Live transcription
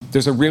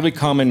There's a really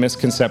common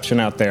misconception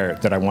out there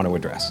that I want to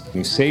address.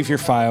 You save your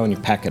file and you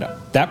pack it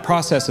up. That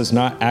process is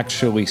not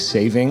actually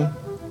saving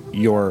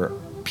your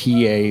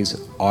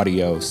PA's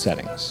audio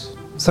settings.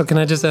 So can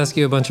I just ask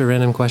you a bunch of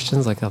random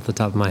questions, like off the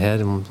top of my head,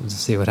 and we'll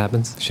just see what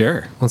happens?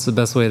 Sure. What's the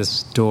best way to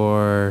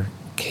store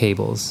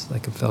cables,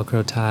 like a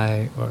Velcro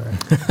tie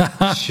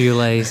or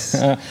shoelace?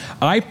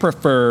 I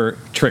prefer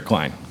trick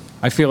line.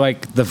 I feel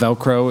like the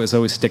Velcro is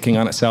always sticking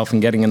on itself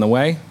and getting in the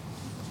way.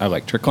 I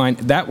like trick line.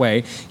 That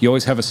way, you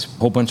always have a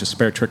whole bunch of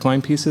spare trick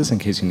line pieces in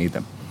case you need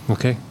them.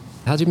 Okay.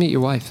 How'd you meet your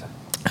wife?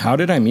 How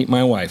did I meet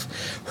my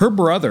wife? Her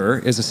brother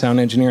is a sound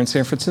engineer in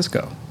San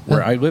Francisco,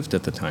 where I lived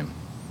at the time.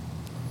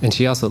 And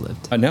she also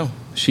lived? No,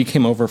 she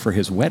came over for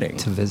his wedding.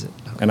 To visit.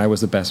 Okay. And I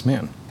was the best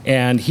man.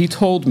 And he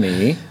told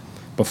me,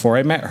 before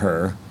I met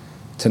her,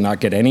 to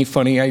not get any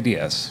funny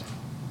ideas.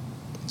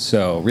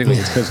 So really,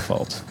 it's his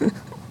fault.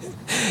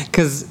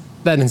 Because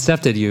that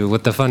incepted you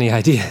with the funny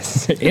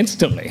ideas.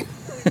 Instantly.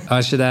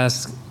 I should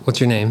ask, what's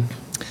your name?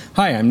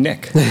 Hi, I'm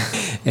Nick.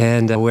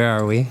 And where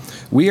are we?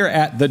 We are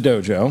at The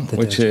Dojo,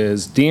 which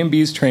is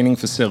D&B's training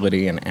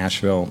facility in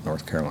Asheville,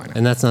 North Carolina.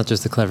 And that's not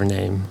just a clever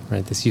name,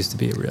 right? This used to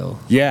be a real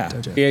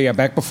dojo. Yeah.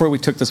 Back before we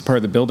took this part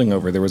of the building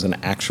over, there was an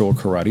actual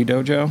karate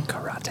dojo.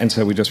 Karate. And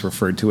so we just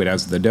referred to it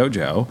as The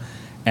Dojo.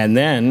 And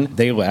then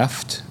they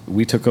left.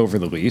 We took over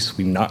the lease.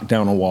 We knocked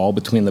down a wall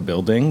between the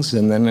buildings.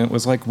 And then it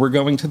was like, we're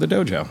going to the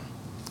dojo.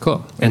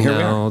 Cool. And here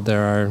now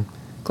there are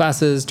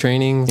classes,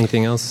 training,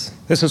 anything else?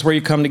 This is where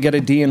you come to get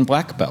a D in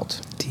black belt.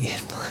 D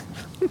in black.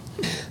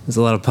 There's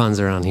a lot of puns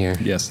around here.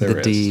 Yes, there is.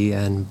 The D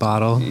and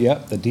bottle.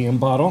 Yep, the D in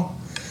bottle.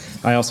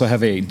 I also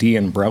have a D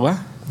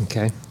umbrella.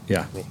 Okay.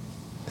 Yeah.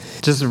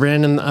 Just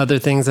random other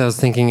things I was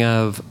thinking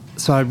of.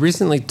 So I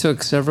recently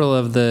took several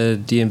of the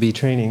D&B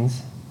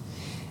trainings.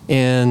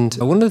 And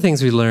one of the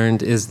things we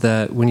learned is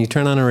that when you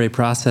turn on array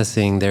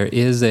processing, there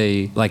is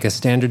a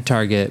standard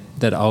target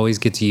that always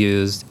gets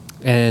used.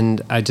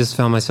 And I just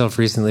found myself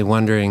recently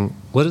wondering,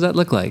 what does that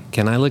look like?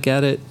 Can I look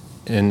at it?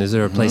 And is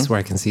there a place where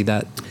I can see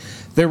that?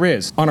 There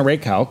is. On Array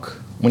Calc,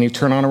 when you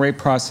turn on array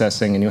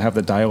processing and you have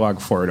the dialog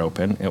for it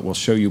open, it will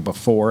show you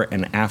before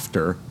and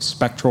after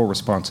spectral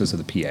responses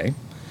of the PA,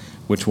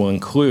 which will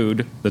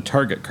include the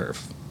target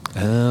curve.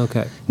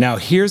 Okay. Now,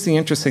 here's the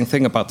interesting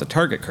thing about the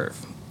target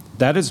curve.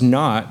 That is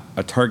not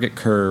a target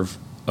curve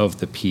of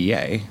the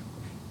PA.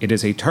 It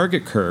is a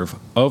target curve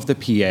of the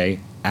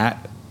PA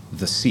at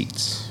the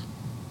seats.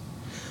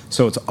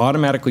 So it's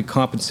automatically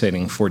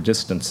compensating for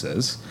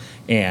distances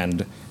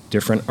and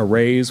different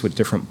arrays with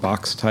different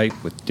box type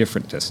with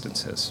different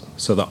distances,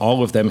 so that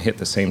all of them hit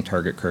the same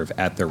target curve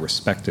at their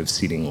respective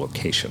seating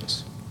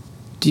locations.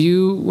 Do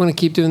you want to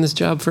keep doing this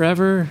job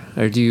forever?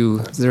 Or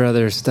is there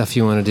other stuff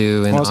you want to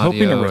do in audio? I was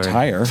hoping to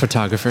retire.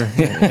 Photographer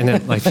in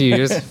a few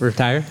years,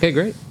 retire? Okay,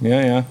 great.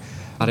 Yeah.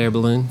 Hot air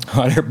balloon?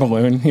 Hot air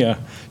balloon, yeah,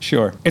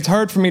 sure. It's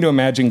hard for me to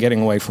imagine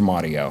getting away from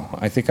audio.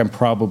 I think I'm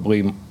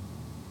probably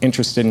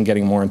interested in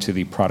getting more into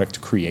the product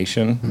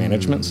creation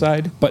management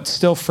side, but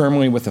still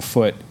firmly with a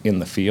foot in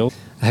the field.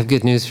 I have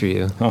good news for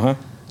you.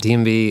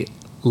 D&B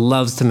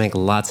loves to make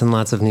lots and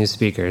lots of new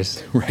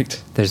speakers.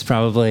 Right. There's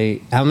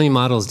probably, how many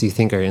models do you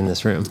think are in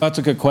this room? That's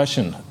a good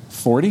question.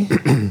 40?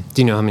 Do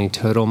you know how many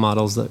total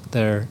models that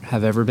there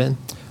have ever been?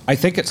 I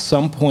think at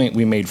some point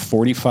we made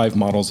 45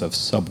 models of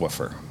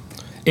subwoofer,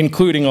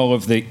 including all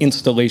of the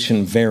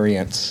installation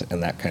variants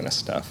and that kind of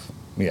stuff.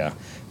 Yeah.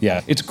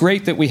 It's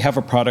great that we have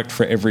a product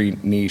for every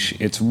niche.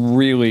 It's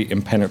really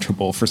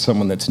impenetrable for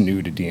someone that's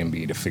new to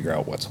D&B to figure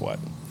out what's what.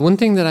 One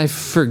thing that I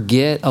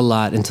forget a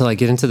lot until I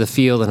get into the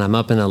field and I'm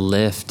up in a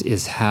lift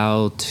is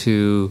how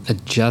to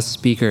adjust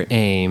speaker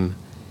aim.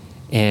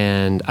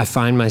 And I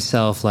find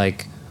myself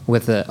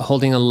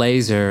holding a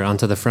laser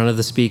onto the front of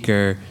the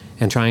speaker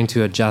and trying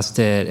to adjust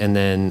it, and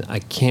then I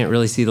can't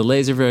really see the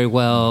laser very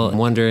well. I'm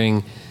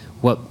wondering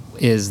what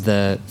is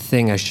the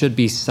thing I should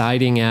be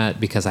sighting at,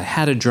 because I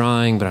had a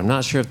drawing, but I'm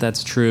not sure if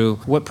that's true.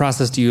 What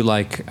process do you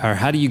like, or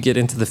how do you get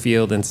into the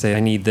field and say, I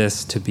need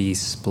this to be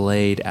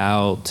splayed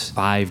out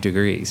 5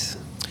 degrees?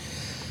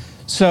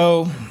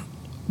 So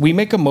we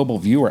make a mobile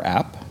viewer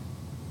app,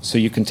 so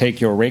you can take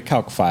your array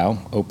calc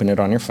file, open it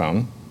on your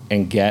phone,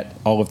 and get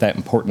all of that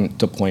important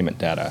deployment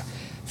data.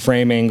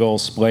 Frame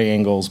angles, splay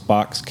angles,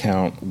 box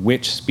count,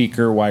 which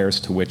speaker wires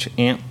to which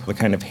amp, the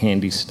kind of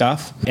handy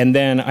stuff. And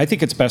then I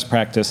think it's best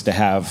practice to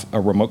have a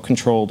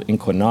remote-controlled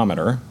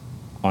inclinometer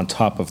on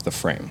top of the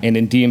frame. And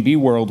in D&B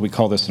world, we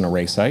call this an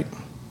array sight.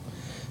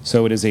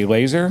 So it is a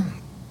laser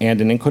and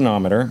an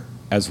inclinometer,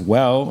 as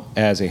well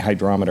as a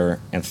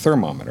hydrometer and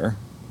thermometer,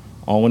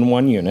 all in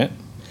one unit.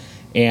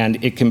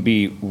 And it can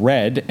be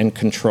read and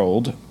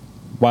controlled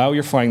while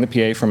you're flying the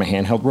PA from a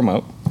handheld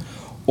remote,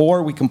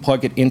 or we can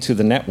plug it into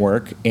the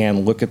network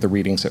and look at the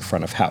readings at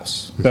front of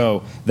house.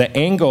 So the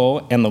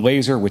angle and the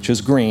laser, which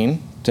is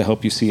green to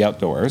help you see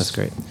outdoors, that's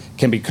great,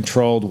 can be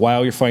controlled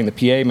while you're flying the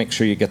PA. Make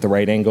sure you get the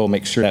right angle,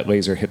 make sure that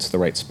laser hits the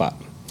right spot.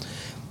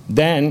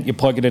 Then you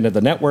plug it into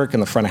the network,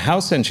 and the front of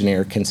house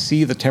engineer can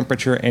see the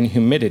temperature and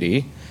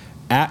humidity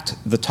at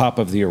the top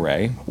of the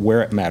array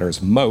where it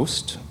matters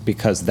most,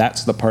 because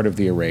that's the part of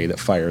the array that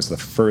fires the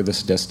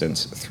furthest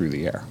distance through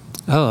the air.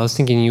 Oh, I was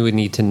thinking you would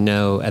need to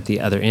know at the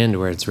other end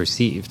where it's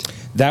received.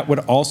 That would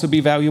also be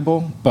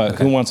valuable, but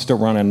Okay. who wants to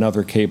run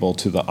another cable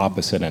to the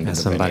opposite end Has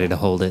of the somebody venue? to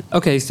hold it.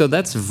 Okay, so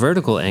that's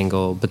vertical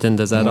angle, but then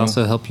does that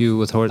also help you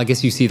with horizontal? I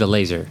guess you see the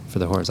laser for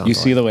the horizontal. You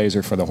see the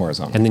laser for the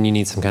horizontal. And then you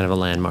need some kind of a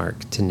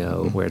landmark to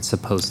know where it's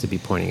supposed to be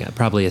pointing at.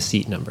 Probably a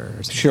seat number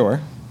or something.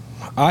 Sure.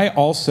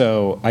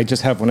 I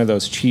just have one of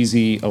those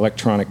cheesy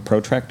electronic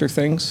protractor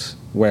things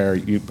where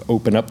you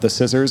open up the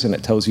scissors and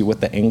it tells you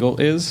what the angle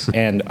is,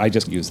 and I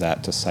just use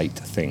that to sight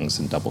things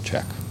and double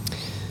check.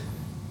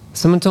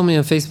 Someone told me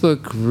on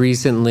Facebook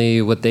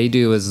recently what they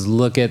do is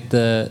look at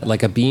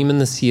like a beam in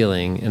the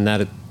ceiling, and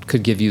that it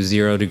could give you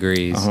 0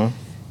 degrees.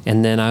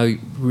 And then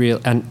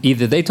and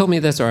either they told me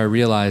this or I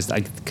realized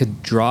I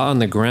could draw on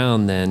the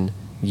ground, then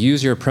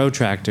use your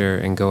protractor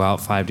and go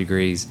out 5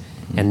 degrees,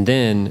 and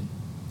then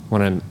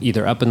when I'm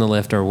either up in the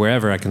lift or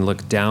wherever, I can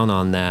look down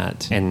on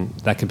that, and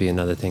that could be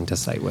another thing to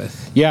sight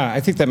with. Yeah, I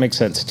think that makes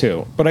sense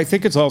too. But I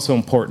think it's also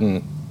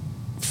important,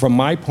 from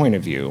my point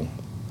of view,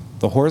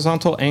 the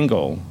horizontal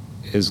angle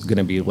is going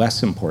to be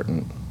less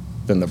important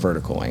than the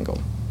vertical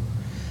angle.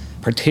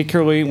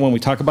 Particularly when we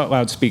talk about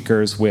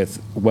loudspeakers with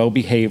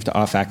well-behaved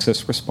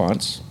off-axis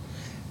response.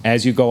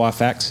 As you go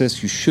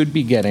off-axis, you should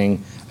be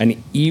getting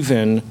an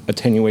even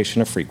attenuation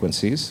of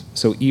frequencies.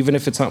 So even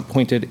if it's not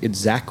pointed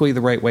exactly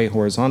the right way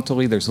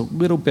horizontally, there's a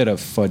little bit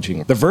of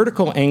fudging. The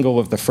vertical angle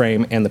of the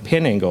frame and the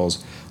pin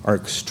angles are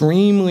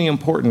extremely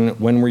important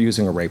when we're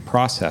using array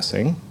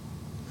processing,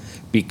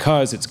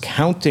 because it's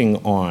counting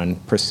on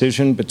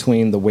precision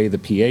between the way the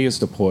PA is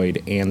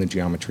deployed and the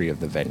geometry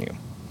of the venue.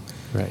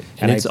 Right.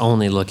 And it's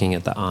only looking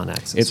at the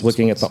on-axis. It's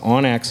looking at the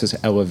on-axis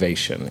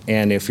elevation.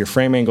 And if your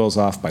frame angle is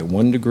off by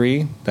 1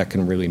 degree, that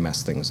can really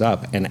mess things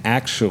up and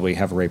actually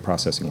have array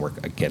processing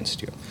work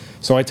against you.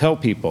 So I tell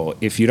people,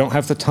 if you don't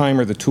have the time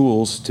or the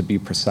tools to be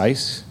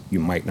precise, you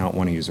might not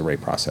want to use array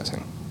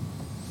processing.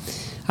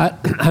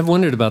 I've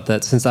wondered about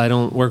that. Since I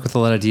don't work with a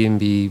lot of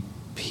DMB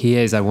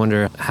PAs, I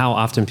wonder how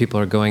often people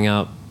are going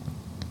out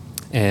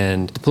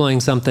and deploying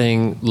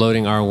something,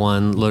 loading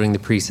R1, loading the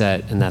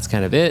preset, and that's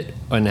kind of it,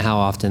 and how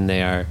often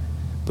they are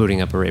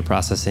booting up array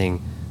processing.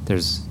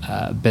 There's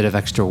a bit of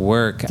extra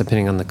work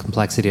depending on the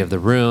complexity of the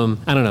room.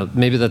 I don't know,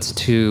 maybe that's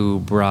too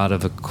broad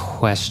of a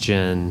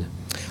question.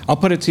 I'll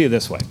put it to you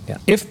this way. Yeah.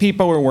 If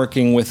people are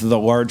working with the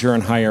larger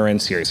and higher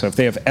end series, so if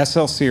they have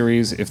SL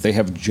series, if they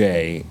have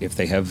J, if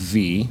they have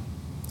V,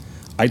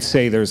 I'd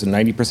say there's a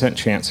 90%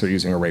 chance they're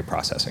using array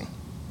processing.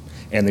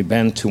 And they've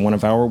been to one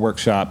of our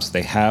workshops,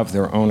 they have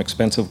their own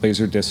expensive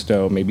laser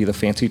disto, maybe the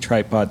fancy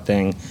tripod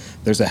thing.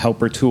 There's a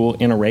helper tool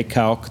in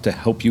ArrayCalc to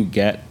help you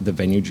get the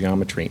venue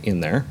geometry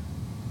in there.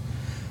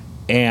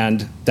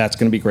 And that's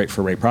going to be great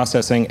for array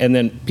processing. And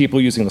then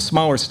people using the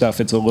smaller stuff,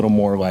 it's a little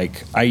more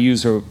like, I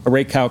use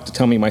ArrayCalc to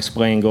tell me my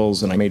splay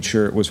angles, and I made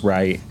sure it was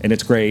right, and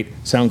it's great.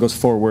 Sound goes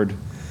forward,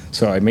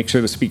 so I make sure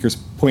the speaker's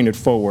pointed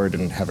forward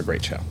and have a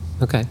great show.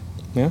 Okay.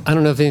 Yeah. I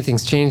don't know if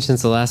anything's changed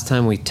since the last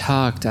time we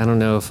talked. I don't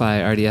know if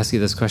I already asked you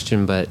this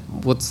question, but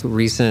what's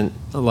a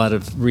lot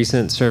of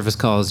recent service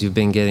calls you've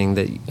been getting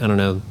that, I don't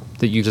know,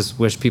 that you just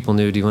wish people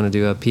knew? Do you want to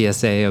do a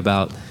PSA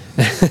about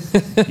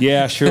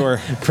Yeah,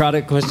 sure.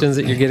 product questions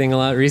that you're getting a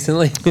lot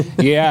recently?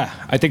 Yeah,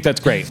 I think that's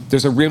great.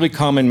 There's a really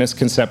common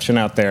misconception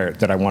out there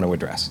that I want to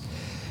address.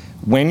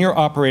 When you're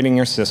operating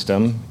your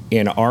system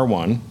in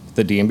R1,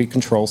 the DMB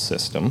control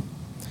system,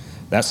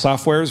 that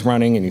software is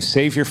running and you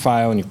save your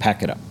file and you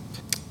pack it up.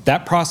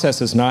 That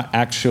process is not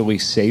actually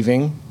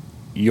saving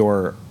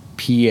your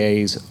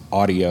PA's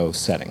audio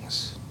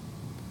settings.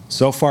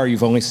 So far,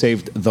 you've only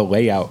saved the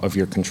layout of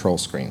your control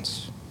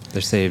screens.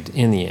 They're saved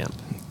in the amp.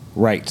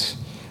 Right.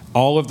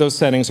 All of those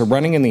settings are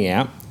running in the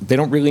amp. They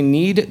don't really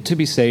need to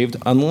be saved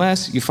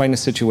unless you find a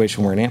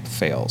situation where an amp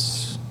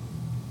fails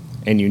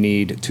and you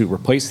need to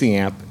replace the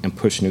amp and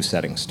push new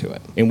settings to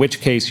it. In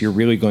which case, you're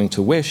really going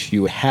to wish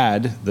you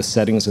had the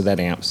settings of that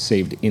amp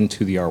saved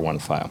into the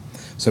R1 file.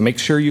 So make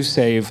sure you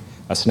save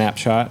a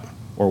snapshot,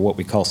 or what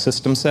we call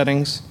system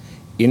settings,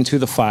 into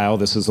the file.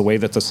 This is the way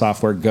that the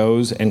software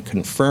goes and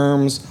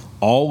confirms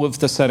all of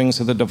the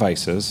settings of the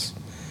devices,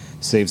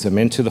 saves them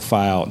into the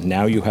file.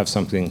 Now you have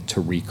something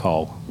to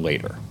recall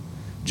later.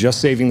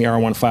 Just saving the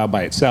R1 file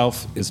by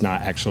itself is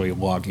not actually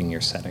logging your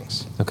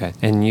settings. Okay.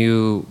 And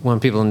you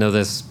want people to know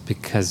this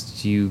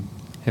because you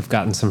have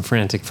gotten some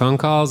frantic phone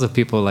calls of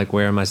people like,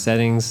 where are my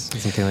settings?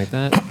 Something like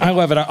that. I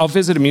love it. I'll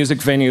visit a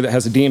music venue that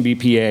has a DMB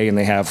PA and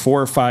they have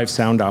 4 or 5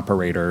 sound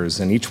operators,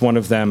 and each one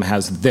of them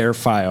has their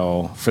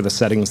file for the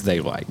settings they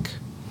like.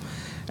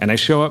 And I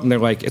show up and they're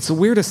like, it's the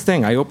weirdest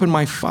thing. I open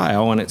my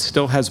file and it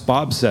still has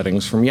Bob's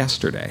settings from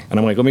yesterday. And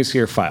I'm like, let me see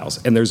your files.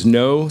 And there's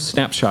no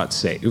snapshot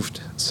saved.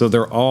 So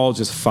they're all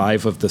just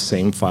 5 of the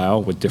same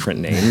file with different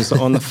names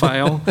on the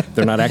file.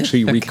 They're not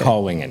actually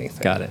recalling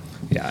anything. Got it.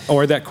 Yeah.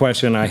 Or that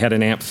question, I had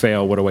an amp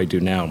fail, what do I do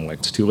now? I'm like,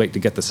 it's too late to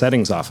get the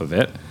settings off of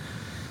it.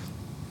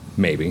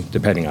 Maybe,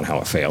 depending on how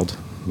it failed.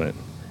 But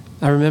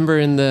I remember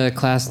in the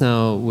class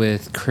now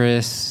with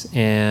Chris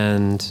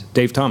and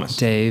Dave Thomas.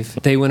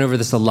 They went over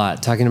this a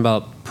lot, talking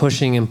about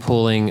pushing and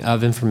pulling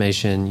of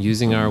information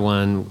using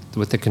R1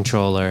 with the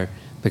controller,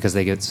 because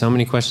they get so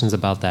many questions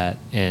about that,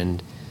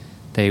 and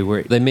they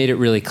made it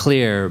really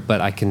clear,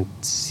 but I can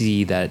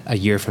see that a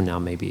year from now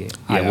maybe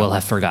I will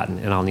have forgotten,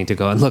 and I'll need to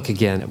go and look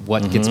again at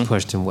what gets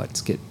pushed and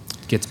what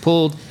gets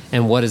pulled,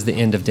 and what is the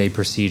end of day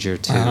procedure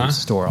to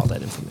store all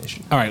that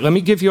information. All right, let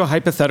me give you a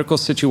hypothetical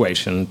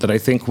situation that I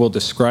think will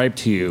describe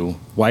to you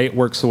why it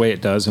works the way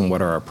it does and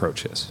what our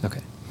approach is.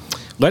 Okay.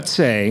 Let's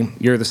say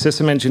you're the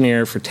system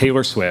engineer for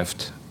Taylor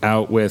Swift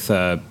out with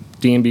a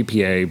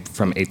DMBPA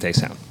from 8th Day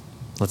Sound.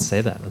 Let's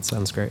say that. That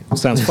sounds great.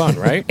 Sounds fun,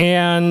 right?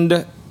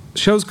 And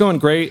show's going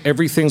great,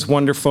 everything's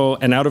wonderful,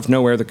 and out of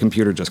nowhere the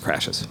computer just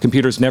crashes.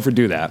 Computers never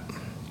do that.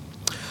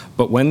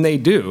 But when they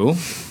do,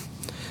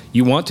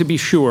 you want to be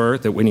sure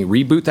that when you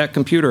reboot that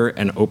computer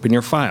and open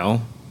your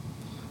file,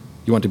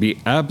 you want to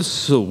be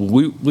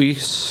absolutely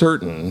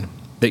certain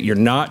that you're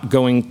not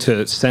going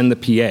to send the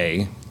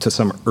PA to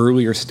some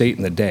earlier state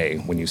in the day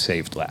when you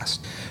saved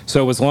last.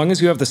 So as long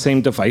as you have the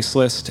same device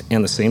list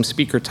and the same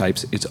speaker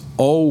types, it's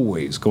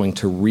always going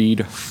to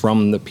read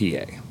from the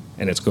PA.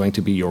 And it's going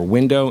to be your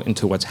window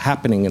into what's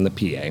happening in the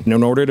PA. And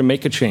in order to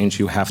make a change,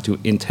 you have to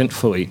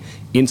intentfully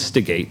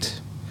instigate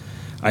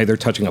either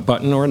touching a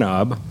button or a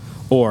knob,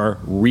 or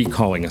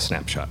recalling a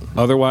snapshot.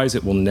 Otherwise,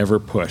 it will never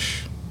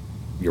push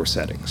your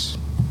settings.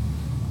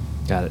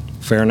 Got it.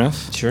 Fair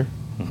enough? Sure.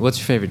 What's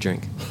your favorite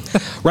drink?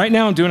 Right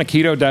now, I'm doing a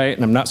keto diet,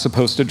 and I'm not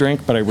supposed to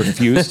drink, but I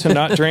refuse to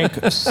not drink,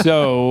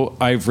 so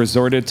I've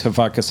resorted to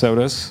vodka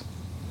sodas.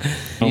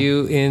 Are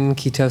you in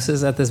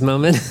ketosis at this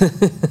moment?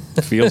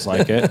 Feels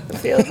like it.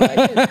 Feels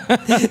like it.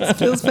 It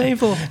feels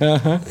painful.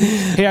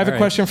 Hey, I have a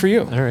question for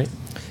you. All right.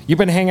 You've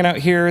been hanging out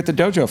here at the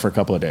dojo for a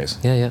couple of days.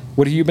 Yeah.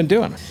 What have you been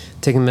doing?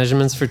 Taking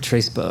measurements for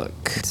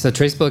Tracebook. So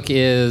Tracebook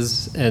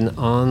is an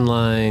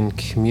online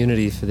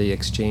community for the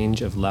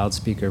exchange of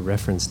loudspeaker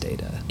reference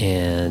data.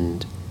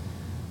 And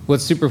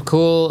what's super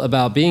cool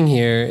about being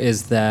here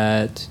is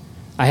that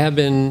I have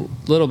been,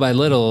 little by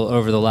little,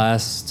 over the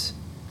last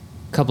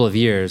couple of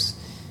years,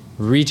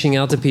 reaching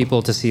out to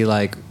people to see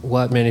like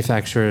what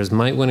manufacturers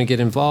might want to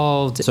get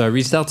involved. So I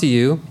reached out to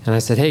you and I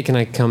said, hey, can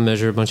I come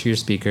measure a bunch of your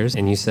speakers?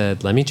 And you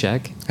said, let me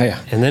check. Yeah.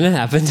 And then it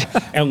happened.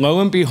 And lo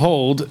and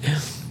behold,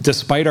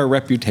 despite our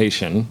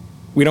reputation,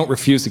 we don't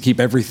refuse to keep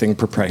everything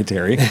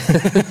proprietary.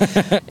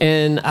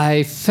 And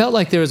I felt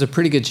like there was a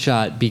pretty good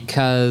shot,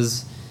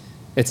 because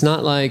it's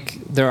not like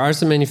there are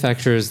some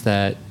manufacturers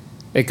that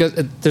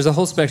there's a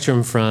whole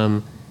spectrum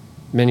from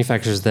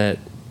manufacturers that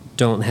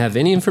don't have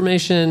any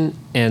information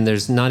and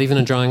there's not even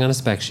a drawing on a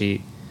spec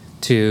sheet,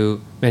 to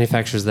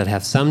manufacturers that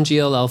have some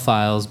GLL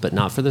files but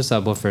not for their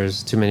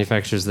subwoofers, to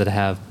manufacturers that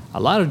have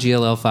a lot of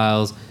GLL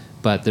files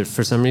but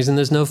for some reason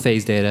there's no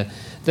phase data.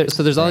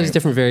 So there's all these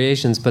different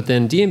variations, but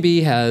then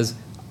DMB has,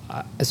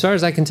 as far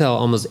as I can tell,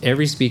 almost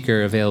every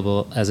speaker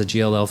available as a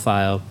GLL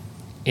file,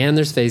 and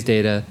there's phase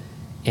data,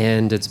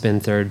 and it's been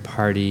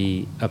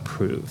third-party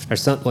approved, or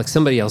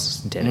somebody else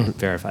did it,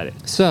 verified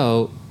it.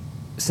 So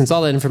since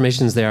all that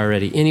information is there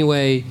already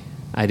anyway,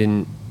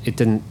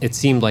 it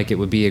seemed like it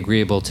would be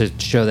agreeable to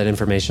show that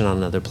information on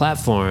another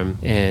platform,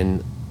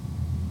 and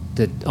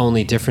the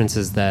only difference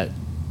is that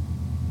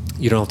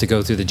you don't have to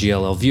go through the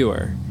GLL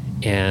viewer,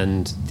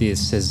 and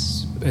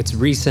it's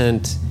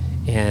recent,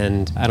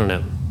 and I don't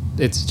know,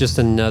 it's just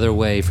another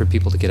way for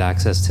people to get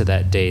access to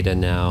that data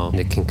now, and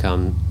it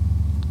can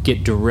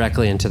get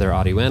directly into their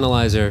audio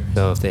analyzer.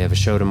 So if they have a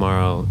show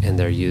tomorrow and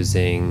they're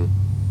using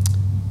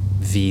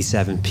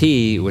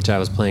V7P, which I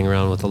was playing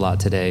around with a lot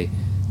today,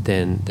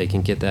 then they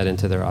can get that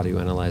into their audio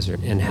analyzer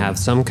and have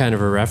some kind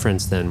of a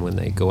reference then when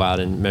they go out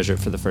and measure it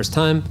for the first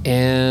time.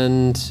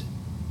 And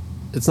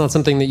it's not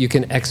something that you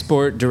can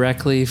export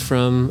directly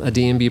from a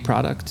DMB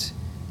product,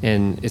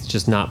 and it's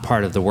just not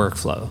part of the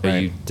workflow.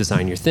 Right. You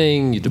design your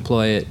thing, you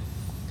deploy it,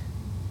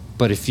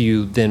 but if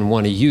you then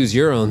want to use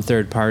your own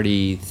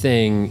third-party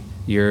thing,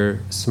 your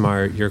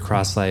Smart, your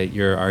Crosslight,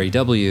 your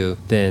REW,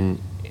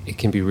 then it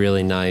can be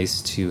really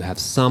nice to have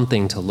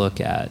something to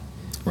look at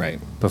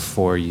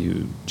before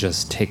you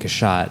just take a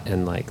shot,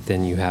 and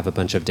then you have a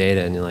bunch of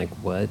data and you're like,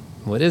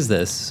 what is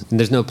this? And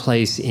there's no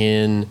place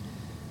in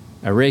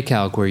array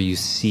calc where you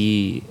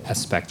see a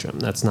spectrum.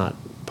 That's not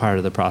part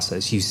of the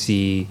process. You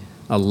see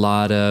a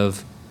lot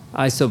of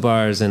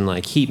isobars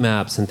and heat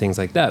maps and things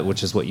like that,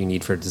 which is what you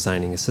need for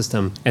designing a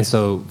system. And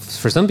so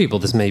for some people,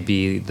 this may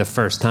be the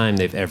first time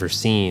they've ever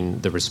seen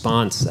the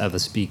response of a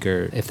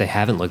speaker if they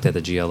haven't looked at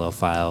the GLL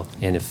file,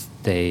 and if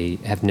they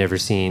have never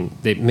seen,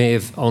 they may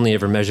have only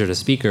ever measured a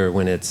speaker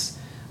when it's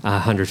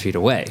 100 feet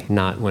away,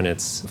 not when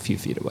it's a few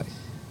feet away.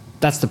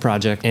 That's the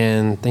project,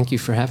 and thank you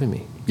for having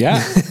me.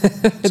 Yeah,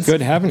 it's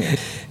good having you.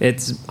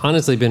 It's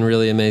honestly been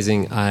really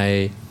amazing.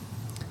 I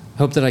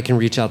hope that I can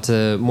reach out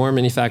to more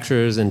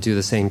manufacturers and do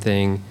the same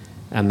thing.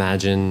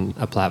 Imagine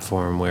a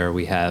platform where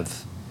we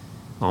have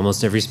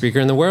almost every speaker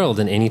in the world.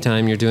 And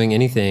anytime you're doing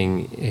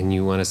anything and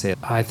you want to say,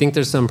 I think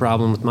there's some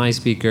problem with my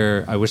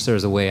speaker, I wish there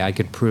was a way I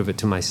could prove it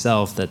to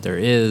myself that there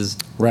is.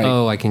 Right.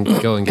 Oh, I can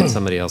go and get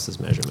somebody else's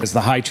measurement. Is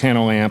the high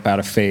channel amp out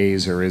of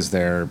phase, or is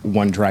there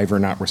one driver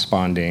not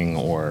responding?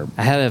 Or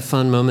I had a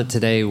fun moment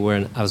today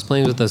where I was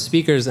playing with those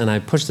speakers and I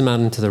pushed them out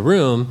into the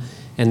room,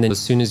 and then as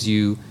soon as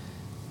you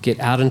get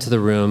out into the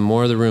room,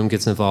 more of the room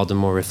gets involved in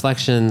more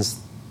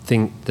reflections,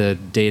 the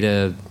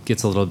data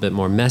gets a little bit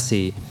more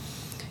messy.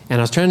 And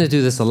I was trying to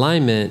do this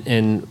alignment,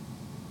 and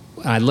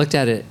I looked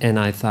at it and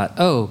I thought,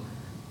 oh,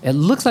 it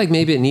looks like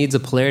maybe it needs a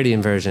polarity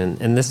inversion.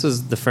 And this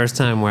was the first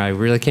time where I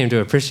really came to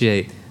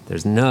appreciate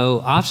there's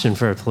no option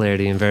for a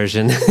polarity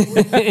inversion in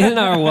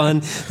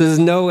R1. There's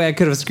no way I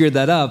could have screwed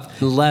that up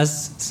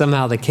unless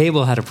somehow the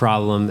cable had a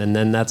problem, and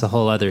then that's a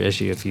whole other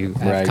issue if you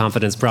have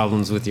confidence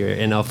problems with your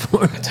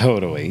NL4.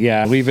 Totally,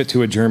 yeah. Leave it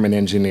to a German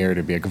engineer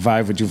to be like,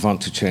 why would you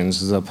want to change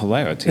the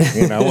polarity?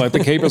 You know, like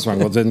the cable's wrong.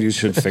 Well, then you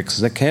should fix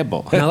the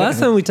cable. Now, last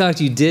time we talked,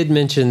 you did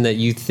mention that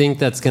you think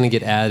that's going to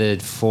get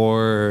added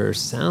for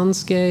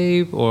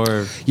Soundscape,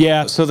 or...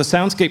 Yeah, so the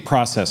Soundscape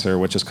processor,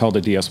 which is called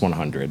a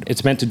DS100,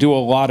 it's meant to do a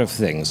lot of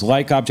things,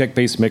 like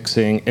object-based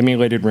mixing,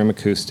 emulated room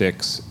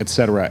acoustics, et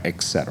cetera,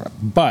 et cetera.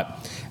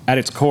 But at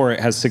its core, it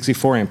has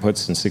 64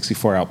 inputs and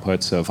 64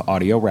 outputs of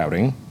audio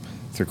routing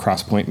through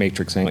cross-point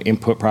matrixing,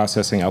 input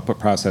processing, output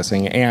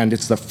processing, and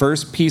it's the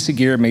first piece of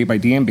gear made by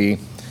DMB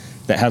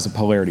that has a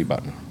polarity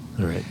button.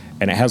 All right.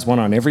 And it has one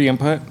on every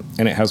input,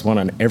 and it has one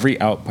on every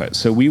output.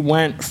 So we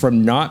went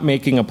from not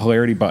making a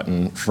polarity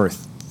button for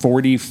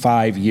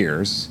 45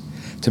 years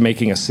to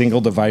making a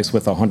single device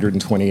with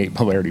 128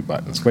 polarity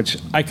buttons, which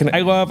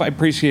I love, I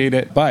appreciate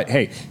it. But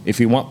hey, if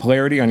you want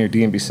polarity on your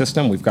DMB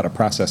system, we've got a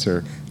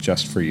processor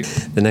just for you.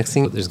 The next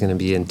thing, there's going to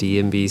be a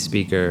DMB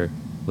speaker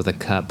with a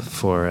cup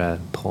for a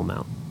pole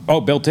mount.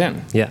 Oh, built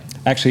in? Yeah.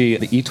 Actually,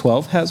 the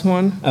E12 has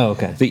one. Oh,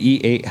 okay. The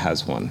E8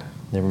 has one.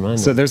 Never mind.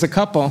 So there's a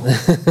couple.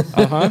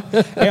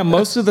 Yeah,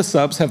 most of the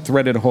subs have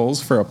threaded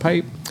holes for a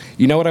pipe.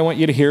 You know what I want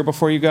you to hear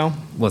before you go?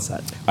 What's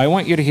that? I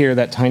want you to hear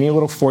that tiny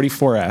little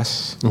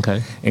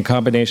 44S in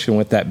combination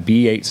with that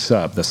B8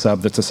 sub, the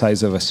sub that's the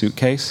size of a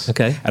suitcase.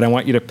 Okay. And I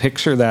want you to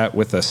picture that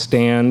with a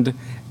stand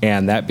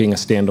and that being a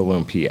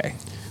standalone PA.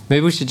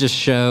 Maybe we should just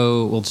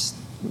show,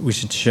 we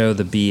should show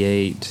the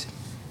B8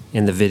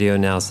 in the video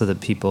now so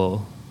that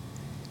people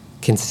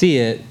can see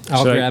it.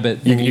 I'll grab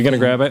it. You're going to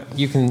grab it?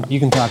 You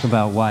can talk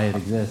about why it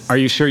exists. Are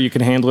you sure you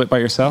can handle it by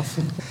yourself?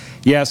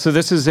 Yeah, so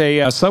this is a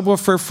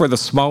subwoofer for the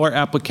smaller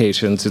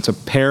applications. It's a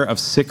pair of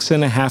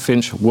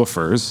 6.5-inch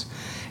woofers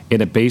in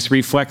a bass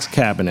reflex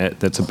cabinet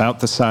that's about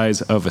the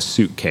size of a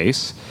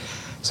suitcase.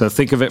 So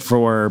think of it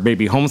for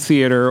maybe home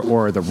theater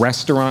or the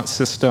restaurant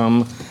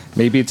system.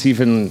 Maybe it's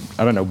even,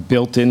 I don't know,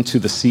 built into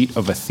the seat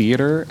of a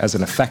theater as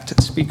an effect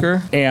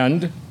speaker.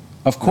 And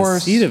of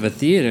course, the seat of a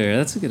theater,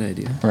 that's a good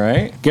idea.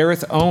 Right?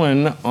 Gareth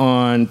Owen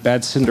on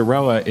Bad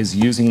Cinderella is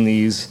using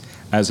these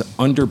as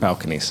under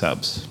balcony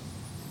subs.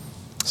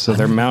 So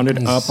they're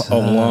mounted up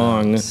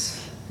along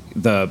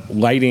the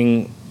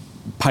lighting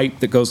pipe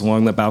that goes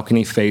along the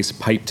balcony face,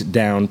 piped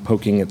down,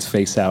 poking its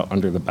face out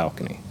under the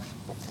balcony.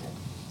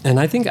 And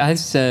I think I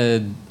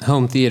said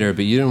home theater,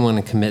 but you didn't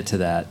want to commit to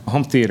that.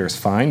 Home theater is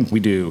fine.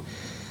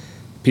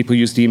 People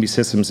use DMB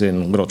systems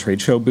in little trade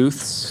show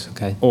booths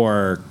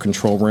or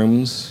control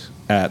rooms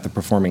at the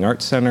Performing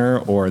Arts Center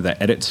or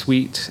the edit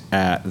suite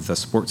at the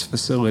sports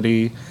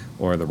facility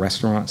or the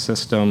restaurant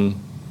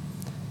system.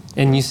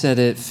 And you said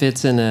it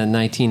fits in a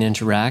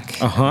 19-inch rack,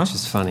 which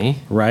is funny.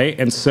 Right.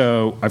 And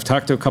so I've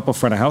talked to a couple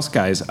front of house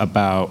guys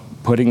about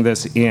putting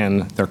this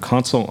in their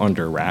console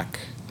under rack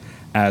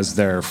as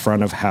their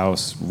front of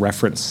house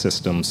reference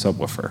system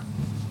subwoofer.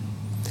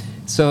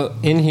 So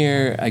in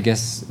here, I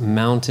guess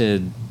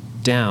mounted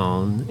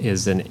down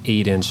is an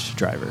 8-inch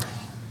driver.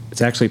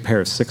 It's actually a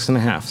pair of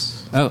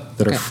 6.5s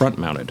that are front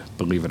mounted,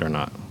 believe it or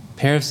not.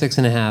 Pair of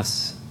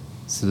 6.5s.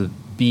 So the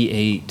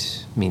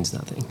B8 means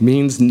nothing.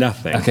 Means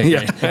nothing. Okay,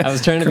 yeah. I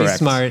was trying to be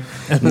smart.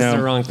 That's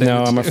the wrong thing.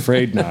 No, I'm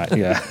afraid not,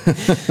 yeah.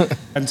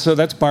 And so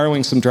that's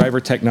borrowing some driver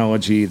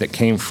technology that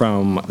came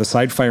from the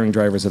side-firing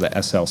drivers of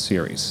the SL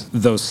series.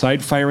 Those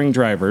side-firing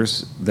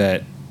drivers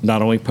that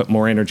not only put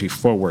more energy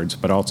forwards,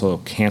 but also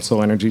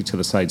cancel energy to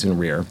the sides and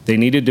rear. They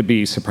needed to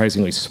be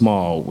surprisingly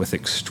small with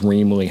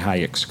extremely high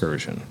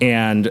excursion.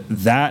 And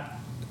that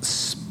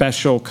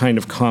special kind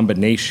of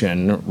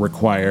combination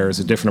requires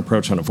a different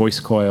approach on a voice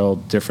coil,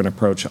 different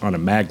approach on a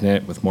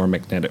magnet with more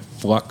magnetic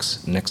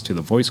flux next to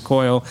the voice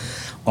coil.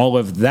 All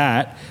of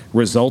that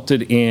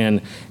resulted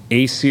in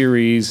A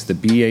series, the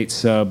B8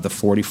 sub, the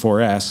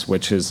 44S,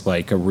 which is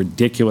like a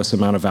ridiculous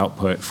amount of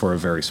output for a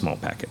very small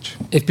package.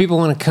 If people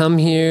want to come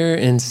here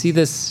and see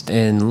this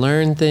and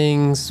learn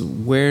things,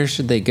 where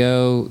should they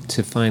go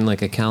to find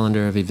like a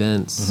calendar of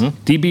events?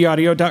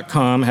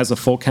 dbaudio.com has a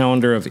full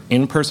calendar of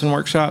in-person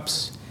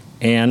workshops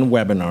and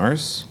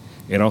webinars.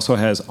 It also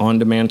has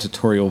on-demand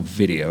tutorial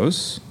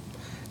videos.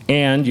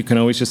 And you can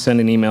always just send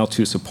an email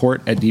to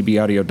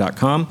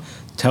support@dbaudio.com.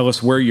 Tell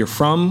us where you're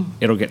from.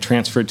 It'll get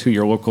transferred to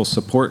your local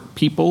support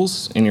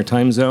peoples in your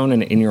time zone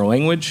and in your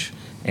language,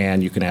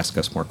 and you can ask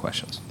us more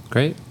questions.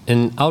 Great.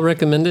 And I'll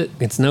recommend it.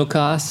 It's no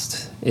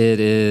cost. It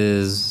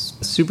is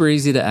super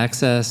easy to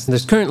access.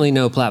 There's currently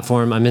no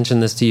platform. I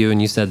mentioned this to you,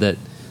 and you said that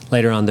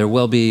later on there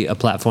will be a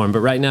platform. But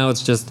right now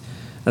it's just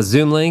a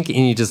Zoom link,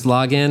 and you just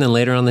log in, and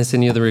later on they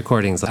send you the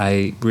recordings.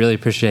 I really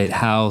appreciate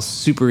how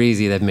super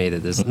easy they've made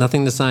it. There's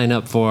nothing to sign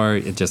up for.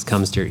 It just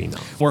comes to your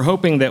email. We're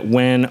hoping that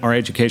when our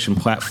education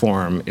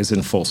platform is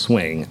in full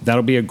swing,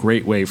 that'll be a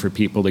great way for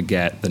people to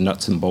get the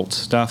nuts and bolts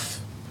stuff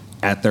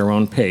at their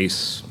own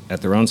pace,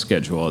 at their own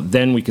schedule.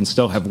 Then we can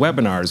still have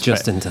webinars.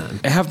 Just in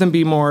time. Have them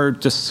be more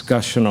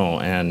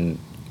discussional and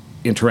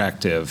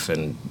interactive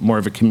and more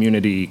of a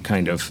community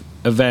kind of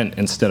event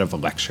instead of a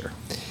lecture.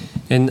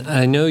 And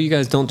I know you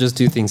guys don't just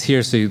do things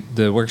here. So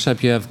the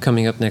workshop you have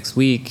coming up next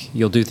week,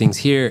 you'll do things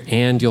here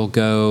and you'll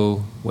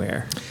go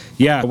where?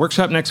 Yeah, the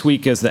workshop next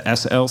week is the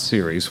SL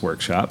series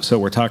workshop. So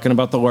we're talking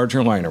about the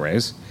larger line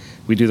arrays.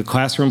 We do the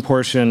classroom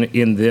portion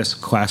in this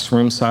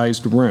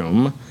classroom-sized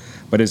room.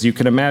 But as you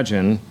can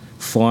imagine,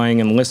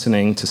 flying and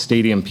listening to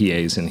stadium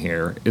PAs in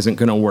here isn't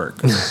going to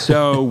work.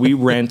 So we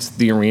rent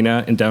the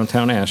arena in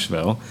downtown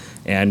Asheville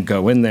and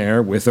go in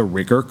there with a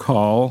rigger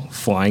call,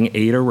 flying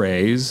 8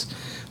 arrays,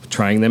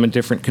 trying them in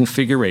different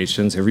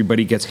configurations.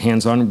 Everybody gets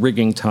hands-on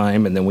rigging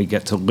time, and then we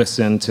get to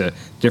listen to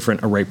different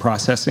array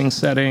processing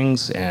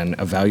settings and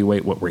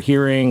evaluate what we're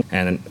hearing,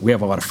 and we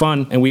have a lot of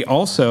fun. And we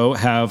also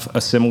have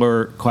a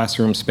similar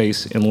classroom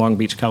space in Long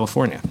Beach,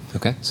 California.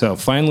 Okay. So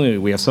finally,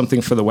 we have something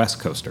for the West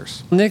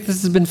Coasters. Nick,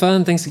 this has been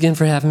fun. Thanks again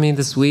for having me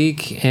this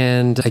week.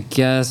 And I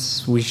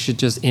guess we should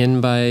just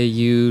end by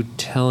you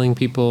telling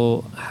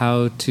people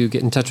how to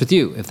get in touch with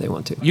you if they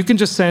want to. You can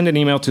just send an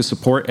email to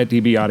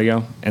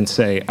support@dbaudio and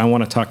say, I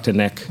want to talk to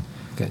Nick.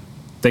 Okay.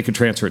 They could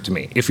transfer it to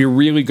me. If you're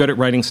really good at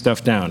writing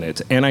stuff down, it's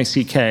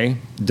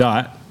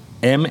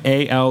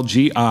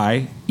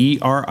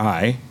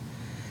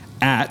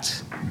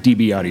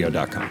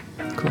nick.malgieri@dbaudio.com.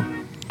 Cool.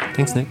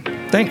 Thanks, Nick.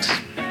 Thanks.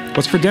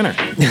 What's for dinner?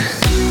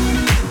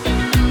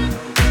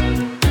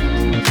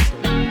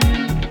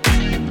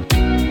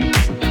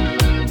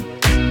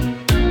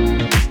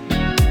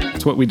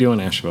 That's what we do in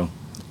Asheville.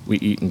 We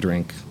eat and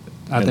drink.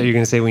 I thought you were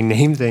going to say we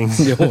name things.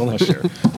 Yeah, well, sure.